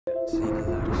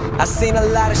I seen a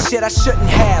lot of shit I shouldn't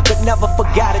have, but never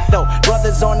forgot it though.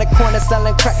 Brothers on the corner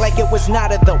selling crack like it was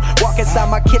not it though. Walk inside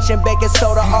my kitchen, baking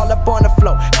soda all up on the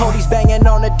floor. Police banging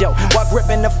on the door while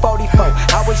gripping the 44.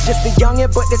 I was just a youngin',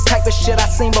 but this type of shit I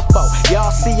seen before. Y'all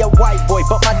see a white boy,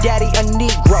 but my daddy a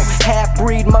Negro.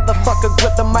 Half-breed motherfucker,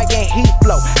 grip the mic and heat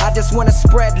flow. I just wanna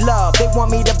spread love, they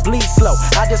want me to bleed slow.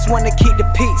 I just wanna keep the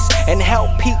peace and help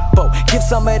people. Give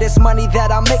some of this money that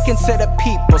I'm making to the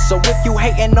people. So if you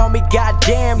hating on me,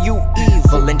 goddamn you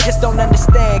evil. And just don't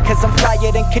understand, cause I'm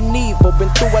flyer than Knievel. Been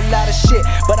through a lot of shit,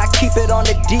 but I keep it on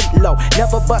the deep low.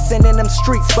 Never bustin' in them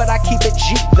streets, but I keep it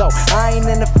Jeep though. I ain't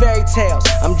in the fairy tales,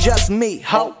 I'm just me,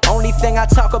 ho. Only thing I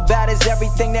talk about is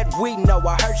everything that we know.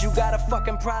 I heard you got a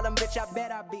fucking problem, bitch, I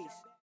bet I beast.